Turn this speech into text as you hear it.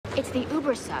It's the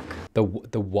Uber suck. The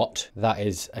what? That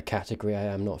is a category I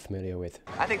am not familiar with.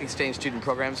 I think the exchange student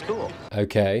program is cool.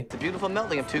 Okay. It's a beautiful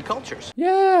melding of two cultures.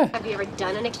 Yeah. Have you ever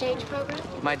done an exchange program?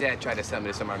 My dad tried to send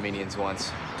me to some Armenians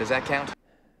once. Does that count?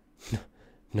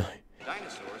 No.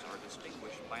 Dinosaurs are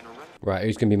distinguished by an erect. Right,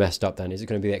 who's going to be messed up then? Is it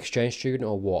going to be the exchange student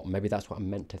or what? Maybe that's what I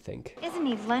meant to think. Isn't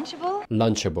he lunchable?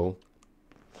 Lunchable.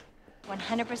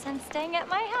 100% staying at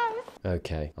my house.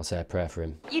 Okay, I'll say a prayer for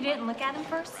him. You didn't look at him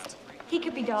first? He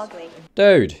could be dogly.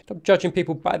 Dude, stop judging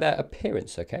people by their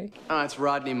appearance, okay? Oh, it's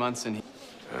Rodney Munson.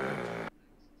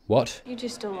 What? You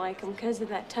just don't like him because of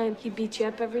that time he beat you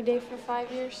up every day for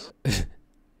 5 years?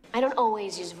 I don't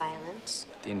always use violence.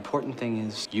 The important thing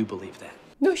is you believe that.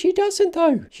 No, she doesn't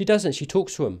though. She doesn't. She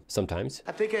talks to him sometimes.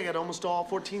 I think I got almost all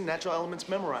 14 natural elements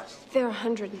memorized. There are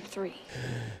 103.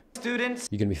 Students,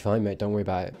 You're going to be fine, mate. Don't worry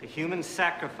about it. the human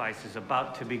sacrifice is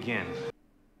about to begin.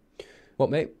 What,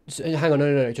 mate? Hang on,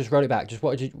 no. Just roll it back. Just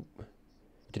what did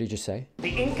he just say? The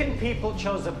Incan people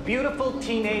chose a beautiful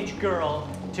teenage girl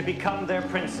to become their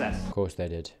princess. Of course they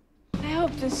did. I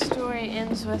hope this story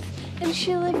ends with, and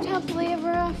she lived happily ever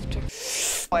after.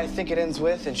 I think it ends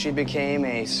with, and she became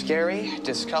a scary,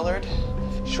 discolored,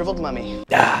 shriveled mummy.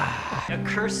 A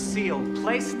cursed seal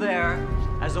placed there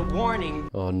as a warning.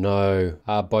 Oh no.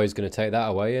 Our boy's going to take that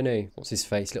away, isn't he? What's his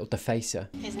face? Little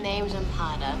defacer. His name's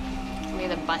Ampada. We're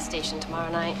at the bus station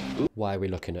tomorrow night. Why are we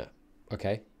looking at?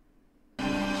 Okay.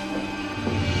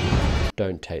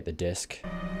 Don't take the disc.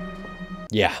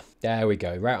 Yeah, there we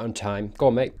go. Right on time. Go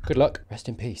on, mate. Good luck. Rest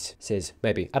in peace. Sis,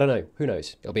 maybe. I don't know. Who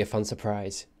knows? It'll be a fun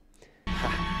surprise.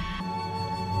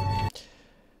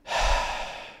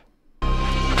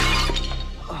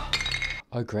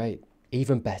 Oh, great.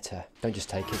 Even better. Don't just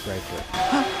take it, break it.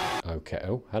 Okay.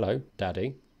 Oh, hello,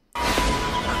 Daddy.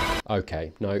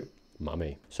 Okay, no.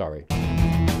 Mummy. Sorry.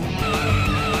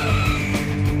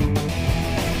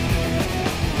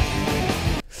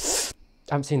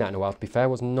 I haven't seen that in a while, to be fair. I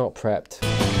was not prepped.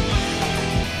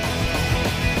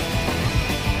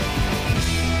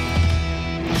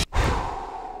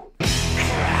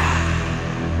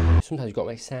 Sometimes you've got to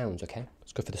make sounds, okay?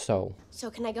 It's good for the soul. So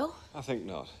can I go? I think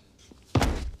not.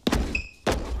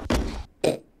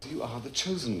 You are the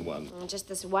chosen one. Just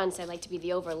this once, I'd like to be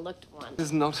the overlooked one.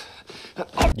 Is not.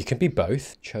 You can be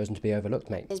both. Chosen to be overlooked,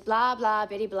 mate. There's blah, blah,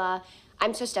 bitty, blah.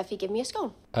 I'm so stuffy, give me a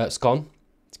scone. Scone.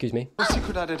 Excuse me. The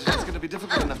secret identity is going to be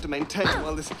difficult enough to maintain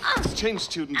while this exchange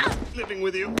student is living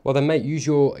with you. Well then, mate, use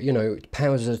your,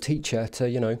 powers as a teacher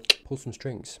to, pull some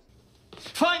strings.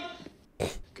 Fine!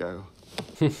 Go.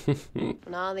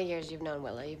 In all the years you've known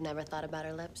Willow, you've never thought about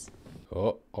her lips?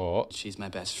 Oh. She's my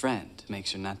best friend.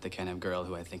 Makes her not the kind of girl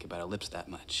who I think about her lips that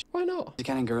much. Why not? The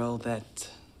kind of girl that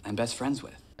I'm best friends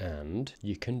with. And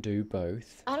you can do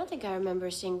both. I don't think I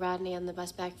remember seeing Rodney on the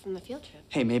bus back from the field trip.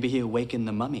 Hey, maybe he awakened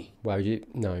the mummy. Why would you?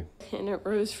 No. And it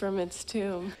rose from its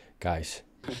tomb. Guys.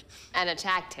 And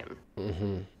attacked him.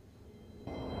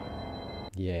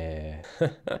 Yeah.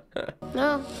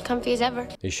 No, comfy as ever.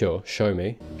 You sure? Show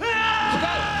me.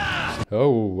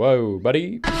 Oh, whoa,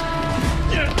 buddy.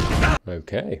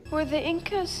 Okay. Were the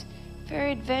Incas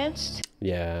very advanced?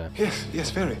 Yeah.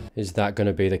 Yes, very. Is that going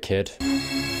to be the kid?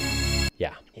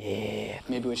 Yeah.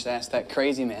 Maybe we should ask that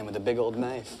crazy man with the big old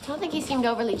knife. I don't think he seemed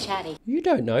overly chatty. You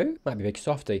don't know. Might be a big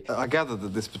softy. I gather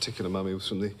that this particular mummy was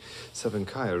from the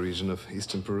Sabancaya region of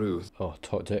eastern Peru. Oh,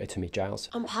 talk dirty to me, Giles.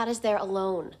 Ampada's there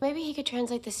alone. Maybe he could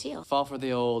translate the seal. Fall for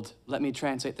the old, let me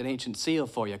translate that ancient seal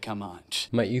for you, come on.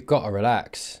 Mate, you've got to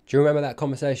relax. Do you remember that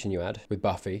conversation you had with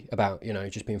Buffy about,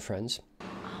 just being friends?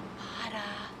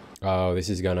 Oh, this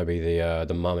is gonna be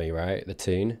the mummy, right? The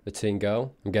teen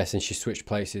girl. I'm guessing she switched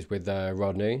places with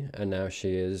Rodney, and now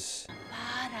she is.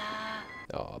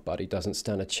 Oh, buddy doesn't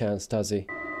stand a chance, does he?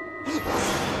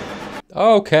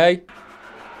 Okay.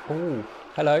 Oh,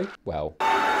 hello. Well,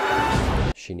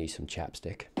 she needs some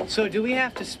chapstick. So do we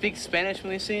have to speak Spanish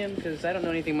when we see him? Because I don't know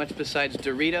anything much besides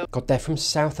Dorito. God, they're from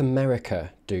South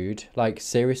America, dude. Like,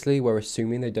 seriously, we're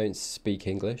assuming they don't speak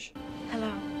English?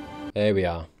 Hello. There we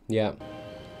are. Yeah.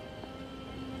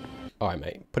 All right,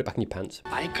 mate. Put it back in your pants.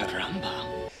 Ay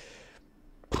caramba.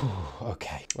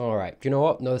 Okay. All right. Do you know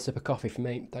what? Another sip of coffee for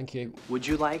me. Thank you. Would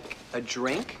you like a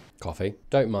drink? Coffee.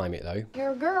 Don't mind it, though.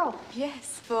 You're a girl.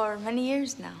 Yes, for many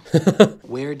years now.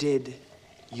 Where did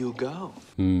you go?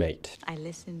 Mate. I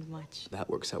listened much. That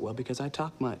works out well because I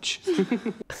talk much.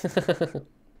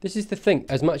 This is the thing.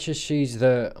 As much as she's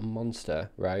the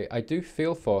monster, right, I do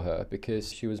feel for her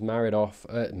because she was married off.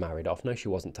 No, she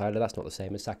wasn't, Tyler. That's not the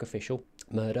same as sacrificial.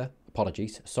 Murder.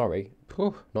 Apologies. Sorry.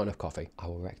 Not enough coffee. I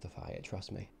will rectify it.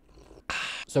 Trust me.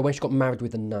 So when she got married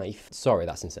with a knife, sorry,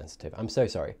 that's insensitive. I'm so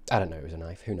sorry. I don't know it was a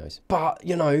knife, who knows? But,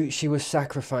 you know, she was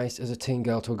sacrificed as a teen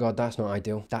girl to a god. That's not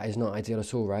ideal. That is not ideal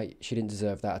at all, right? She didn't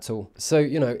deserve that at all. So,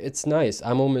 you know, it's nice.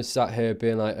 I'm almost sat here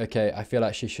being like, okay, I feel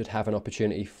like she should have an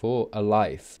opportunity for a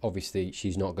life. Obviously,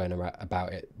 she's not going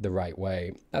about it the right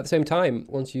way. At the same time,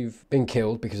 once you've been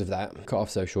killed because of that, cut off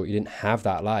so short, you didn't have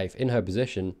that life. In her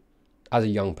position, as a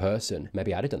young person,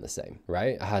 maybe I'd have done the same,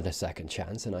 right? I had a second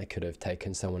chance and I could have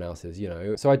taken someone else's, you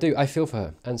know? So I feel for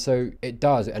her. And so it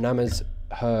does, it enamors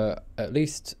her, at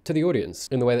least to the audience,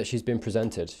 in the way that she's been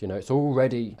presented. You know, it's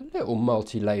already a little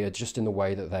multi-layered just in the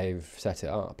way that they've set it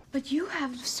up. But you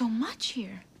have so much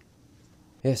here.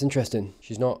 Yeah, it's interesting.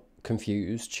 She's not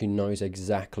confused. She knows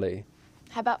exactly.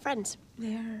 How about friends?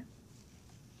 There,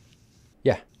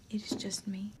 Yeah. it is just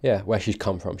me. Yeah, where she's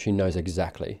come from. She knows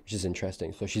exactly, which is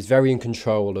interesting. So she's very in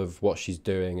control of what she's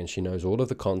doing and she knows all of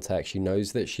the context. She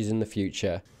knows that she's in the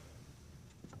future.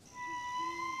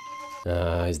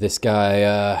 Is this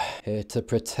guy here to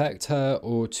protect her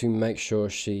or to make sure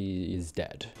she is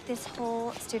dead? This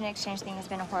whole student exchange thing has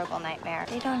been a horrible nightmare.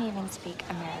 They don't even speak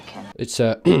American. It's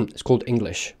it's called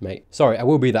English, mate. Sorry, I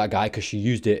will be that guy because she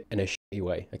used it in a shitty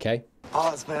way, okay?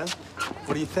 Oz, man.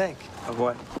 What do you think? Of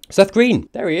what? Seth Green,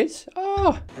 there he is.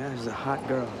 Oh, Yeah, she's a hot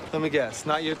girl. Let me guess,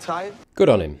 not your type? good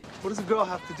on him. What does a girl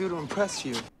have to do to impress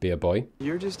you? Be a boy.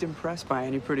 You're just impressed by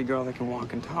any pretty girl that can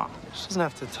walk and talk. She doesn't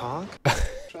have to talk.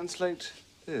 Translate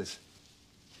is.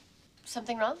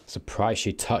 Something wrong? Surprised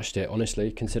she touched it,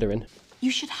 honestly, considering.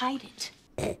 You should hide it.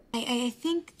 I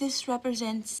think this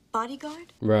represents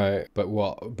bodyguard. Right, but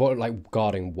what? But like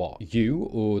guarding what? You,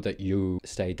 or that you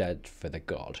stay dead for the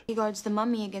god? He guards the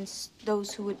mummy against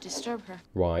those who would disturb her.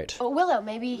 Right. Oh, Willow,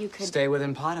 maybe you could... Stay with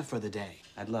Impata for the day.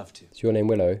 I'd love to. Is your name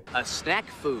Willow? A snack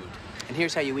food. And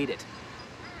here's how you eat it.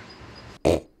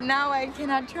 Now I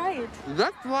cannot try it.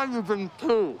 That's why you've been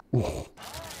too.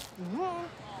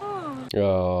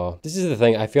 Oh, this is the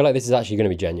thing. I feel like this is actually going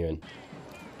to be genuine.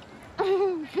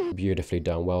 Beautifully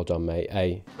done. Well done, mate.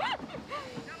 Hey.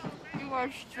 You are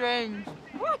strange.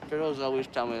 Girls always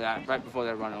tell me that right before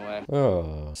they run away.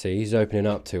 Oh, see, he's opening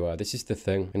up to her. This is the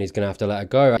thing. And he's going to have to let her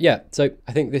go. Yeah, so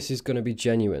I think this is going to be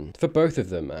genuine. For both of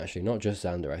them, actually. Not just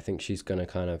Xander. I think she's going to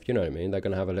kind of, you know what I mean? They're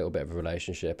going to have a little bit of a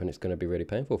relationship. And it's going to be really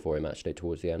painful for him, actually,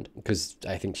 towards the end. Because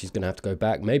I think she's going to have to go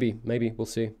back. Maybe. We'll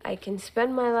see. I can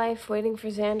spend my life waiting for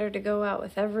Xander to go out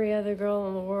with every other girl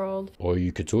in the world. Or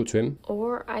you could talk to him.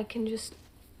 Or I can just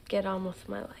get on with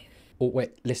my life. Or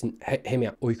wait, listen, hear me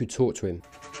out. Or you could talk to him.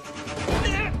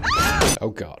 Oh,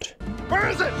 God. Where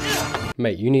is it?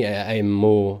 Mate, you need to aim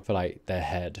more for, like, their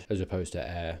head as opposed to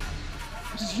air.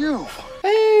 It's you.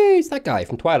 Hey, it's that guy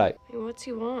from Twilight. Hey, what's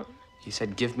he want? He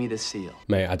said, give me the seal.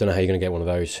 Mate, I don't know how you're going to get one of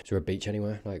those. Is there a beach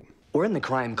anywhere? Like, We're in the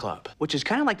crime club, which is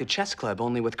kind of like the chess club,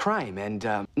 only with crime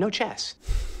and no chess.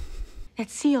 That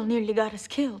seal nearly got us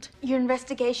killed. Your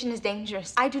investigation is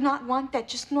dangerous. I do not want that,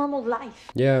 just normal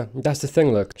life. yeah, that's the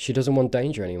thing, look. She doesn't want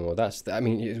danger anymore. I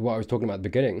mean, it's what I was talking about at the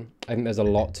beginning. I think there's a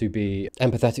lot to be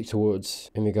empathetic towards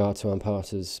in regard to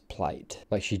Ampata's plight.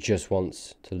 Like, she just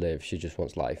wants to live. She just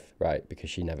wants life, right? Because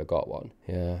she never got one.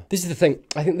 Yeah. This is the thing.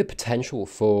 I think the potential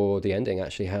for the ending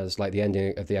actually has, like, the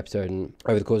ending of the episode and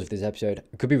over the course of this episode,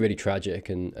 it could be really tragic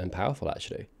and powerful,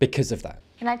 actually, because of that.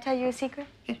 Can I tell you a secret?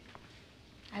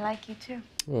 I like you too.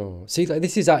 Oh, see, like,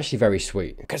 this is actually very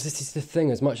sweet because this is the thing.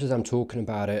 As much as I'm talking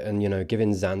about it and, you know,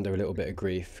 giving Xander a little bit of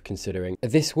grief, considering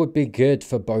this would be good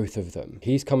for both of them.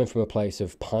 He's coming from a place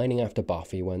of pining after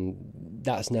Buffy when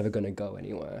that's never going to go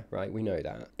anywhere, right? We know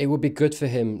that. It would be good for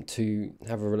him to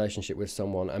have a relationship with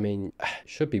someone. I mean,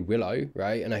 should be Willow,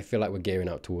 right? And I feel like we're gearing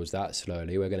up towards that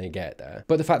slowly. We're going to get there.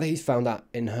 But the fact that he's found that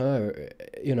in her,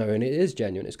 you know, and it is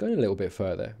genuine, it's going a little bit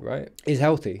further, right? Is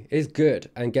healthy, is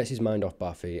good, and gets his mind off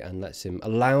Buffy and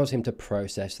allows him to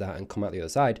process that and come out the other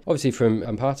side. Obviously, from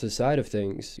Ampata's side of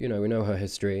things, you know, we know her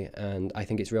history, and I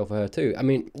think it's real for her too. I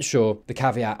mean, sure, the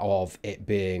caveat of it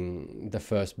being the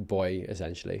first boy,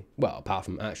 essentially, well, apart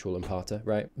from actual Ampata,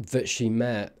 right, that she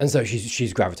met, and so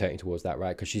she's gravitating towards that,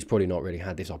 right, because she's probably not really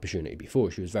had this opportunity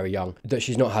before. She was very young, that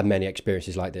she's not had many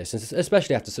experiences like this, and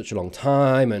especially after such a long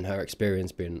time, and her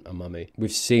experience being a mummy.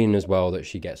 We've seen as well that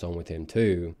she gets on with him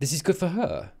too. This is good for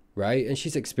her, right? And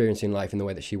she's experiencing life in the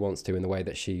way that she wants to, in the way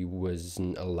that she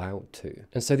wasn't allowed to.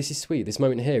 And so this is sweet. This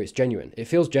moment here, it's genuine. It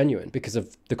feels genuine because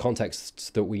of the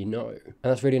contexts that we know. And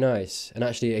that's really nice. And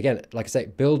actually, again, like I say,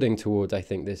 building towards, I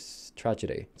think, this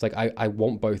tragedy. It's like, I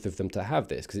want both of them to have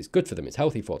this because it's good for them. It's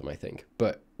healthy for them, I think.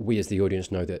 But we as the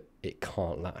audience know that it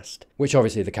can't last, which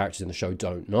obviously the characters in the show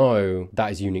don't know.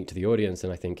 That is unique to the audience,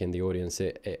 and I think in the audience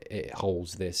it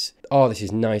holds this, oh, this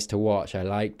is nice to watch, I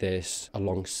like this,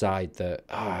 alongside the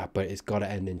but it's got to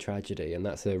end in tragedy. And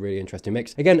that's a really interesting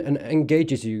mix again, and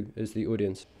engages you as the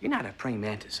audience. You're not a praying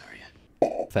mantis, are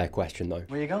you? Fair question though.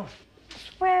 Where you going?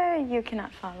 Where you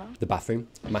cannot follow. The bathroom,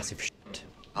 massive shit.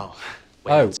 Oh.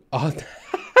 Oh.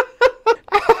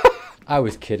 I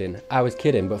was kidding,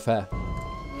 but fair.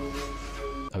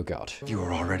 Oh God. You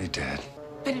are already dead.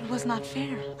 But it was not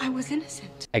fair. I was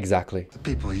innocent. Exactly. The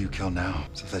people you kill now,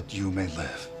 so that you may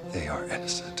live, they are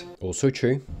innocent. Also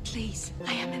true. Please,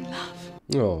 I am in love.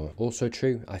 Oh, also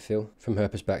true, I feel, from her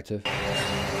perspective.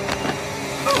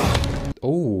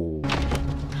 Oh.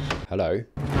 Hello.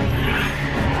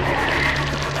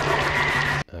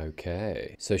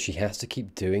 Okay, so she has to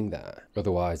keep doing that.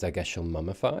 Otherwise, I guess she'll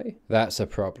mummify? That's a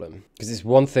problem. Because it's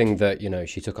one thing that, you know,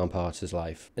 she took on Parter's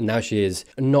life, and now she is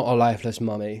not a lifeless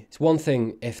mummy. It's one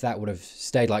thing if that would have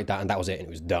stayed like that and that was it and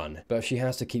it was done. But if she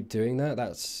has to keep doing that,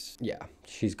 that's, yeah,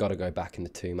 she's got to go back in the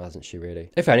tomb, hasn't she, really?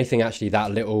 If anything, actually,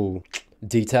 that little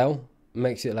detail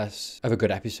makes it less of a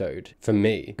good episode for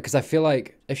me, because I feel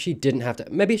like if she didn't have to,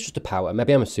 maybe it's just a power,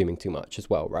 maybe I'm assuming too much as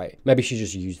well, right? Maybe she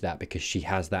just used that because she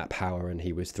has that power and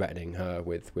he was threatening her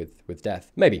with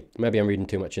death. Maybe I'm reading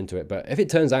too much into it, but if it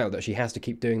turns out that she has to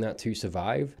keep doing that to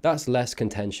survive, that's less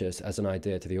contentious as an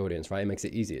idea to the audience, right? It makes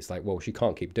it easy. It's like, well, she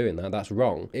can't keep doing that, that's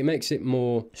wrong. It makes it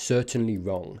more certainly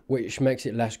wrong, which makes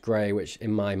it less grey, which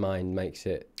in my mind makes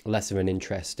it less of an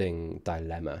interesting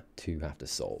dilemma to have to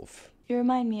solve. You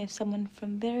remind me of someone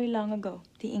from very long ago,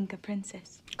 the Inca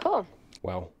princess. Cool.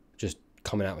 Well, just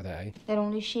coming out with it, eh? That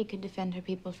only she could defend her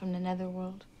people from the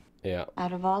netherworld. Yeah.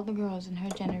 Out of all the girls in her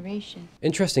generation.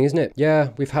 Interesting, isn't it? Yeah,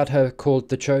 we've had her called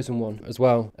the Chosen One as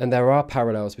well. And there are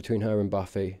parallels between her and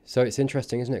Buffy. So it's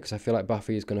interesting, isn't it? Because I feel like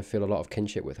Buffy is going to feel a lot of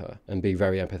kinship with her and be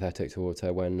very empathetic towards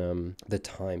her when the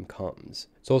time comes.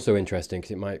 It's also interesting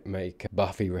because it might make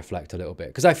Buffy reflect a little bit.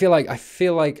 Because I feel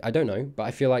like, I don't know, but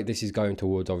I feel like this is going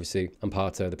towards, obviously,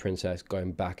 Ampata, the princess,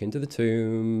 going back into the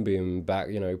tomb, being back,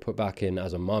 you know, put back in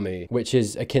as a mummy, which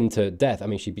is akin to death. I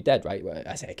mean, she'd be dead, right? Well,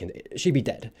 I say akin, she'd be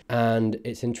dead. And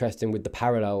it's interesting with the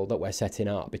parallel that we're setting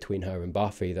up between her and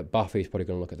Buffy, that Buffy's probably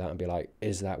going to look at that and be like,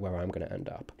 is that where I'm going to end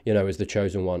up? You know, as the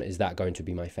Chosen One, is that going to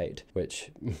be my fate?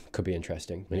 Which could be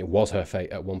interesting. I mean, it was her fate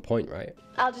at one point, right?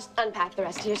 I'll just unpack the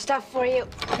rest of your stuff for you.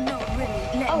 No,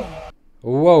 really, let me.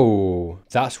 Whoa,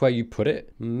 that's where you put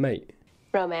it? Mate.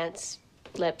 Romance.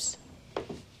 Lips.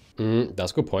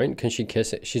 That's a good point. Can she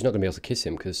kiss it? She's not going to be able to kiss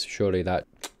him because surely that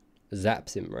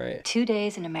zaps him, right? 2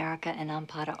 days in America and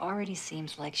Ampata already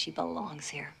seems like she belongs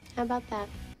here. How about that?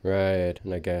 Right,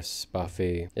 and I guess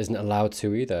Buffy isn't allowed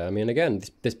to either. I mean, again,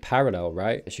 this parallel,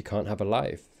 right? She can't have a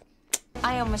life.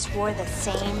 I almost wore the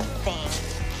same thing.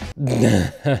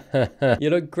 You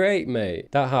look great, mate.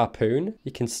 That harpoon,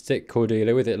 you can stick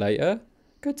Cordelia with it later.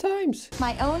 Good times.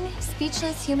 My own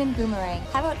speechless human boomerang.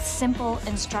 How about simple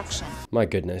instruction? My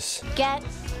goodness. Get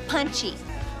punchy.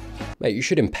 Mate, you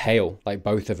should impale, like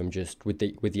both of them, just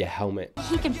with your helmet.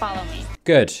 He can follow me.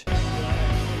 Good.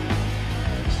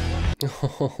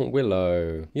 Oh,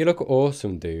 Willow. You look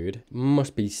awesome, dude.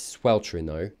 Must be sweltering,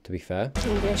 though, to be fair.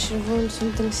 Maybe I should have worn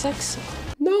something sexy.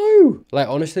 No! Like,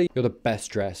 honestly, you're the best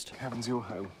dressed. Heavens, you're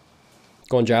home.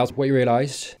 Go on, Giles. What you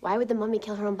realised? Why would the mummy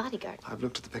kill her own bodyguard? I've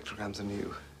looked at the pictograms and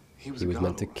knew he was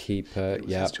meant to keep her, It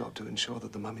was his job to ensure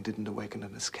that the mummy didn't awaken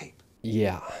and escape.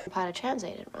 Yeah. Potter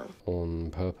translated wrong.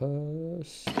 On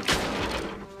purpose.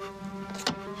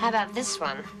 How about this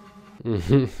one?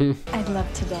 I'd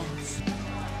love to dance.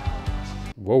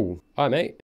 Whoa. Hi,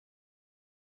 mate.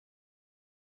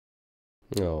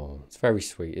 Oh, it's very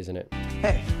sweet, isn't it?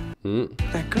 Hey,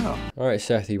 that girl. All right,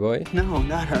 Sethy boy. No,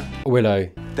 not her.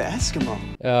 Willow. The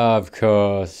Eskimo. Of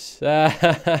course.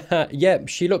 Yeah,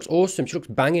 she looks awesome. She looks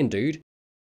banging, dude.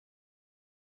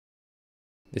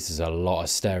 This is a lot of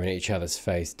staring at each other's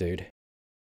face, dude.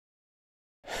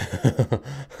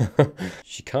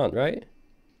 She can't, right?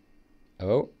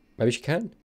 Oh, maybe she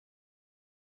can.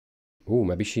 Oh,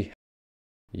 maybe she...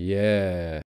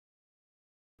 Yeah.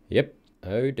 Yep.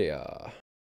 Oh dear.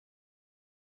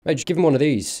 Mate, just give him one of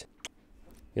these.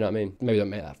 You know what I mean? Maybe don't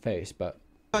make that face, but...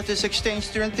 This exchange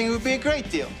student thing would be a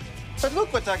great deal. But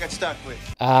look what I got stuck with.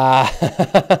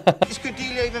 Is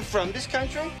Cordelia even from this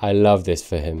country? I love this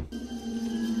for him.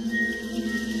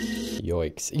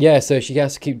 Yoicks. Yeah, so she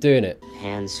has to keep doing it.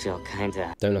 Hands feel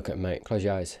kinda... Don't look at mate. Close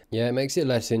your eyes. Yeah, it makes it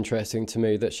less interesting to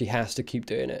me that she has to keep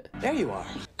doing it. There you are.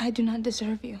 I do not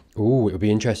deserve you. Ooh, it would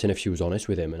be interesting if she was honest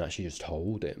with him and actually just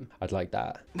told him. I'd like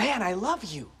that. Man, I love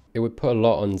you. It would put a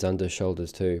lot on Xander's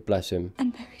shoulders too. Bless him.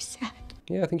 I'm very sad.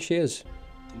 Yeah, I think she is.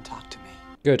 Then talk to me.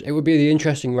 Good. It would be the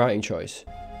interesting writing choice.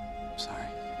 I'm sorry.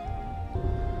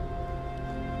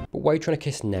 But why are you trying to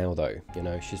kiss now, though? You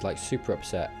know, she's like super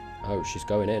upset. Oh, she's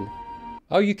going in.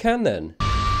 Oh, you can then.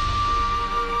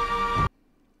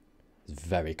 It's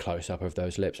very close up of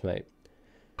those lips, mate.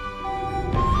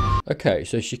 Okay,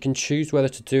 so she can choose whether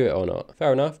to do it or not.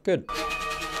 Fair enough. Good.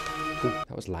 Ooh,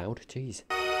 that was loud. Jeez.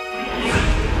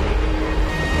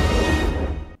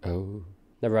 Oh.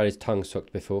 Never had his tongue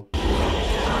sucked before.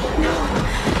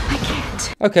 I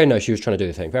can't. Okay, no, she was trying to do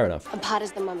the thing. Fair enough. I'm hot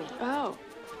as the mummy. Oh,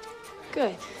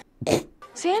 good.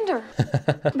 Xander,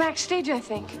 backstage, I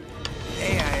think.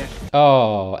 Hey,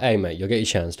 Oh, hey, mate, you'll get your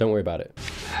chance. Don't worry about it.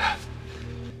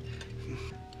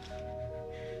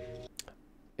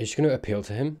 Is she going to appeal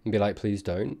to him and be like, please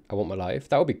don't, I want my life?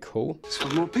 That would be cool. Just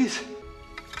one more piece.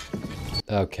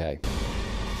 Okay.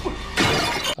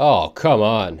 Oh, come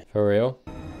on. For real?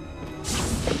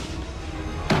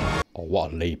 Oh,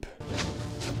 what a leap.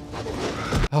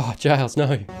 Oh, Giles,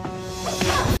 no.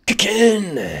 Kick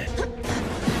in!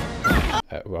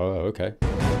 Well, okay.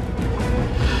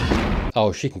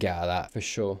 Oh, she can get out of that, for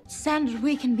sure. Xander,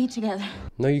 we can be together.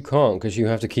 No, you can't, because you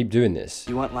have to keep doing this.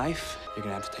 You want life? You're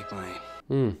gonna have to take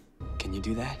mine. Can you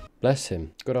do that? Bless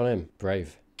him. Good on him.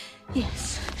 Brave.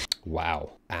 Yes.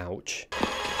 Wow. Ouch.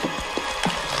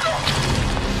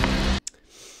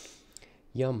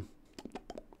 Yum.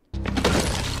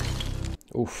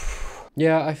 Oof.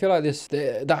 Yeah, I feel like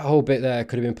that whole bit there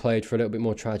could have been played for a little bit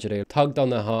more tragedy. Tugged on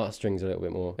their heartstrings a little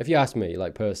bit more. If you ask me,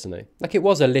 like, personally. Like, it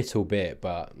was a little bit,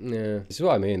 but, yeah. This is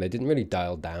what I mean. They didn't really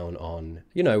dial down on...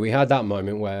 You know, we had that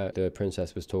moment where the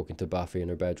princess was talking to Buffy in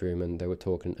her bedroom, and they were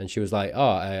talking, and she was like,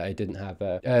 oh, I didn't have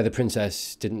the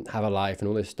princess didn't have a life and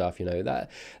all this stuff, you know. That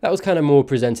was kind of more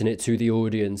presenting it to the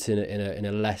audience in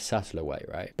a less subtle way,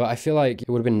 right? But I feel like it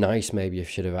would have been nice maybe if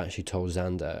she'd have actually told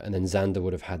Xander, and then Xander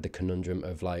would have had the conundrum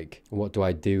of, like, what do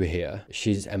I do here?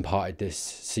 She's imparted this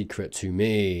secret to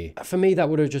me. For me, that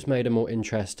would have just made a more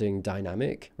interesting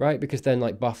dynamic, right? Because then,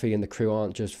 like, Buffy and the crew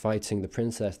aren't just fighting the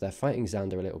princess, they're fighting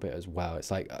Xander a little bit as well. It's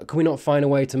like, can we not find a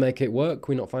way to make it work?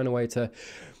 Can we not find a way to,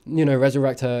 you know,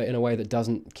 resurrect her in a way that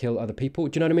doesn't kill other people?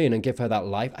 Do you know what I mean? And give her that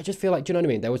life. I just feel like, do you know what I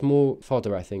mean? There was more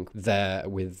fodder, I think, there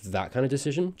with that kind of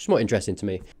decision. Just more interesting to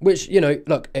me. Which, you know,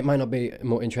 look, it might not be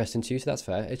more interesting to you, so that's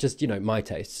fair. It's just, you know, my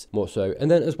tastes more so.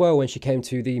 And then as well, when she came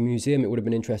to the museum, it would have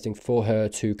been interesting for her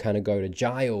to kind of go to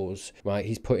Giles, right?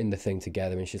 He's putting the thing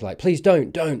together and she's like, please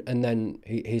don't. And then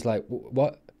he's like,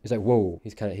 what? He's like, whoa,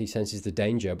 he senses the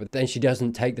danger. But then she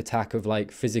doesn't take the tack of,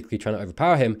 like, physically trying to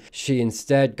overpower him. She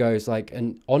instead goes, like,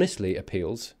 and honestly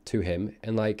appeals to him.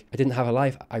 And, like, I didn't have a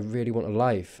life. I really want a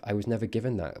life. I was never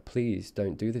given that. Please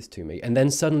don't do this to me. And then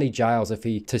suddenly Giles,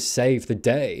 to save the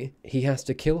day, he has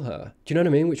to kill her. Do you know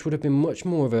what I mean? Which would have been much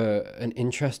more of an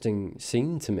interesting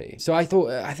scene to me. So I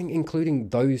think including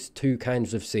those two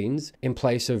kinds of scenes in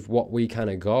place of what we kind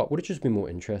of got would have just been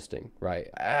more interesting, right?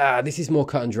 This is more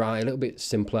cut and dry, a little bit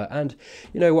simpler. And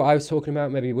you know what I was talking about,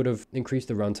 maybe would have increased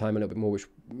the runtime a little bit more, which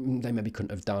they maybe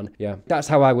couldn't have done. Yeah, that's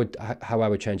how I would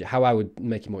change it, how I would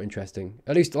make it more interesting.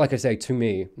 At least, like I say, to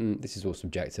me, this is all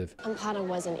subjective. Ampata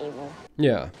wasn't evil.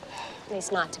 Yeah. At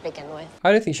least not to begin with.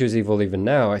 I don't think she was evil even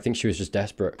now. I think she was just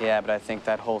desperate. Yeah, but I think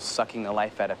that whole sucking the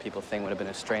life out of people thing would have been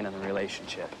a strain on the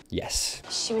relationship. Yes.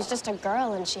 She was just a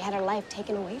girl and she had her life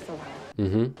taken away from her.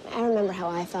 Mm-hmm. I remember how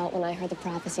I felt when I heard the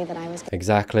prophecy that I was...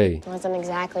 Exactly. I wasn't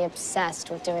exactly obsessed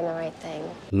with doing the right thing.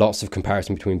 Lots of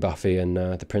comparison between Buffy and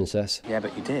the princess. Yeah,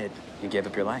 but you did. You gave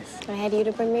up your life. I had you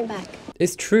to bring me back.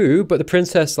 It's true, but the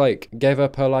princess, like, gave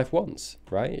up her life once,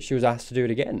 right? She was asked to do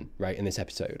it again, right, in this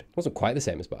episode. It wasn't quite the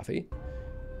same as Buffy.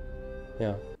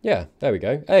 Yeah, there we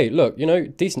go. Hey, look, you know,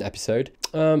 decent episode.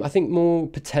 I think more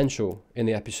potential in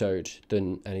the episode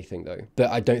than anything, though,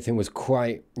 that I don't think was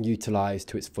quite utilised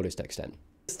to its fullest extent.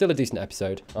 Still a decent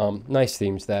episode. Nice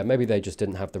themes there. Maybe they just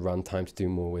didn't have the runtime to do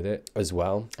more with it as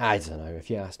well. I don't know. If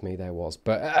you asked me, there was.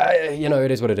 But, you know, it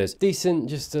is what it is. Decent,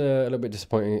 just a little bit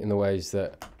disappointing in the ways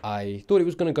that I thought it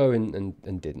was going to go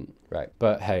and didn't. Right.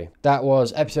 But hey, that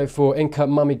was episode 4, Inca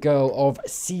Mummy Girl of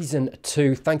season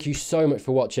 2. Thank you so much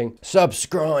for watching.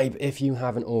 Subscribe if you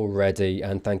haven't already.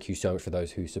 And thank you so much for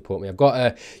those who support me. I've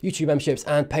got YouTube memberships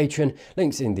and Patreon.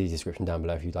 Links in the description down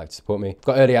below if you'd like to support me. I've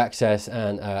got early access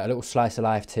and a little slice of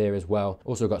life tier as well.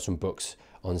 Also got some books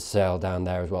on sale down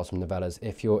there as well, some novellas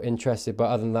if you're interested. But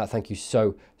other than that, thank you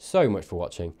so much for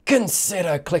watching.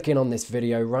 Consider clicking on this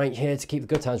video right here to keep the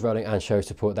good times rolling and show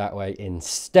support that way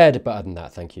instead. But other than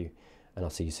that, thank you, and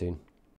I'll see you soon.